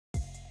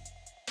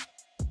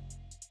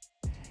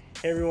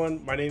Hey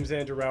everyone, my name is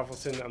Andrew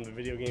Raffleson. I'm the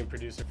video game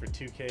producer for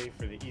 2K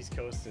for the East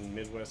Coast and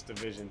Midwest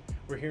Division.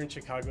 We're here in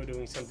Chicago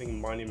doing something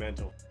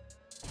monumental.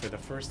 For the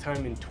first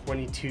time in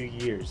 22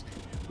 years,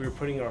 we are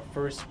putting our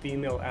first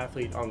female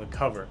athlete on the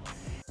cover.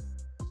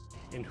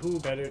 And who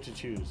better to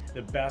choose?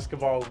 The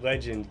basketball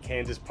legend,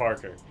 Candace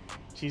Parker.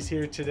 She's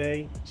here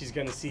today. She's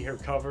gonna see her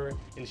cover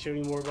and show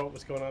you more about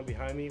what's going on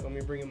behind me. Let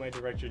me bring in my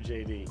director,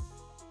 JD.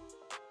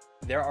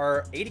 There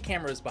are 80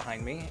 cameras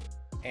behind me,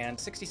 and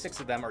 66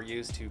 of them are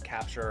used to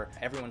capture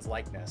everyone's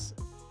likeness.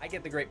 I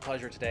get the great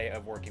pleasure today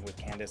of working with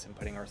Candace and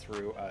putting her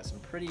through some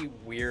pretty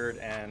weird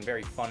and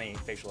very funny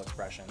facial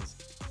expressions,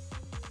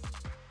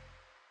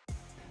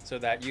 so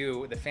that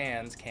you, the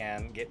fans,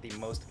 can get the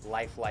most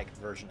lifelike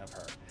version of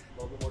her.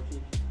 A little bit more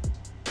cheek.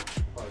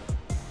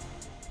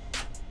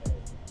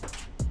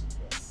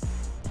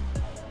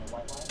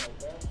 White line right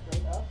there,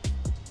 straight up.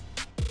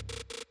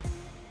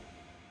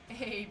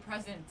 Hey,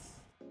 presents.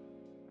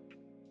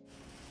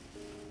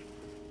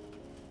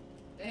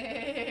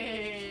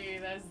 Hey,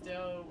 that's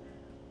dope.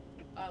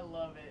 I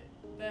love it.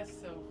 That's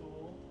so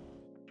cool.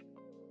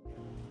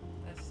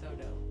 That's so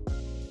dope.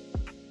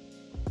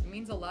 It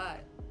means a lot.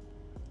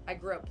 I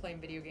grew up playing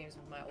video games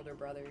with my older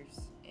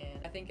brothers, and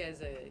I think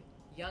as a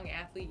young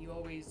athlete, you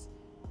always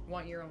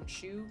want your own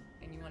shoe,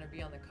 and you want to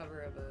be on the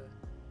cover of a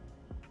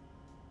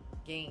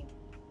game.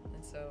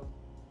 And so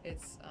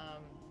it's,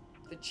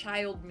 the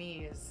child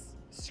me is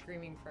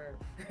screaming for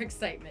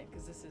excitement,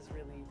 because this is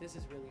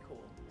really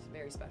cool. It's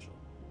very special.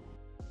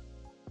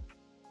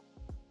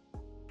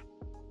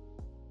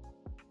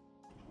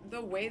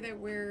 The way that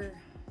we're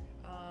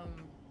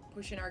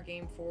pushing our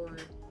game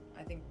forward,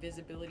 I think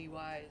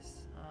visibility-wise,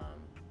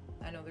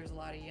 I know there's a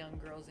lot of young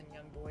girls and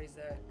young boys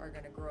that are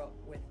going to grow up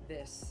with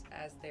this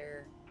as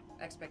their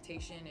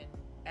expectation and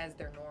as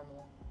their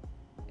normal.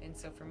 And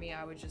so for me,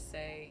 I would just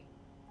say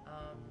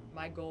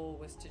my goal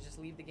was to just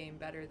leave the game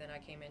better than I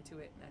came into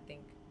it, and I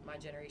think my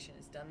generation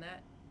has done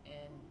that.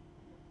 And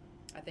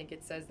I think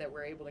it says that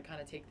we're able to kind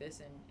of take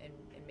this and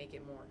make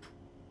it more.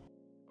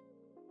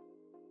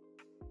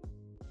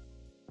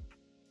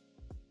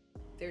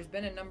 There's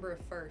been a number of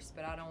firsts,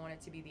 but I don't want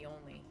it to be the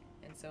only.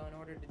 And so in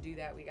order to do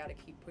that, we got to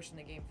keep pushing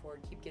the game forward,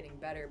 keep getting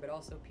better, but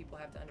also people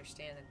have to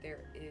understand that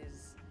there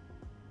is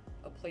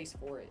a place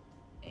for it.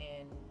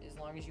 And as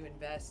long as you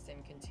invest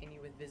and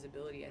continue with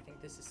visibility, I think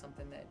this is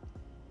something that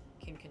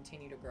can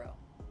continue to grow.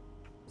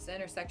 It's the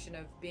intersection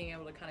of being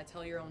able to kind of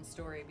tell your own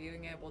story,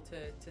 being able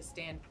to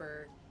stand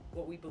for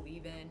what we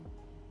believe in,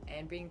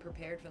 and being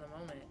prepared for the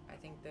moment. I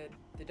think that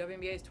the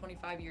WNBA is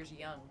 25 years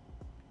young.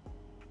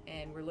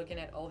 And we're looking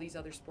at all these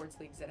other sports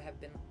leagues that have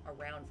been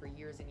around for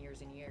years and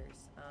years and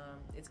years.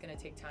 It's going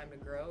to take time to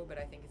grow, but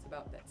I think it's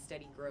about that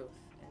steady growth.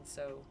 And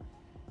so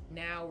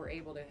now we're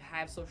able to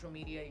have social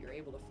media, you're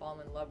able to fall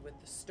in love with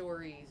the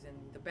stories and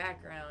the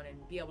background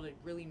and be able to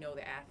really know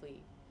the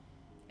athlete.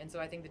 And so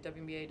I think the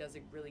WNBA does a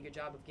really good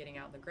job of getting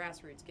out in the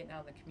grassroots, getting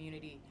out in the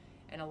community,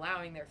 and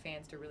allowing their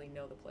fans to really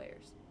know the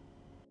players.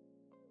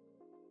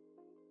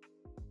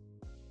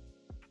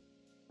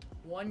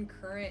 One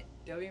current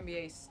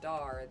WNBA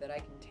star that I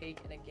can take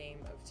in a game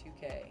of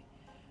 2K.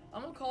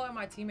 I'm gonna call out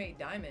my teammate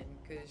Diamond,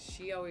 because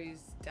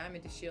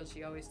Diamond to Shield,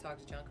 she always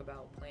talks junk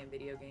about playing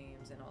video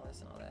games and all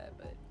this and all that,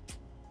 but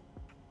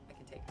I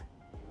can take her.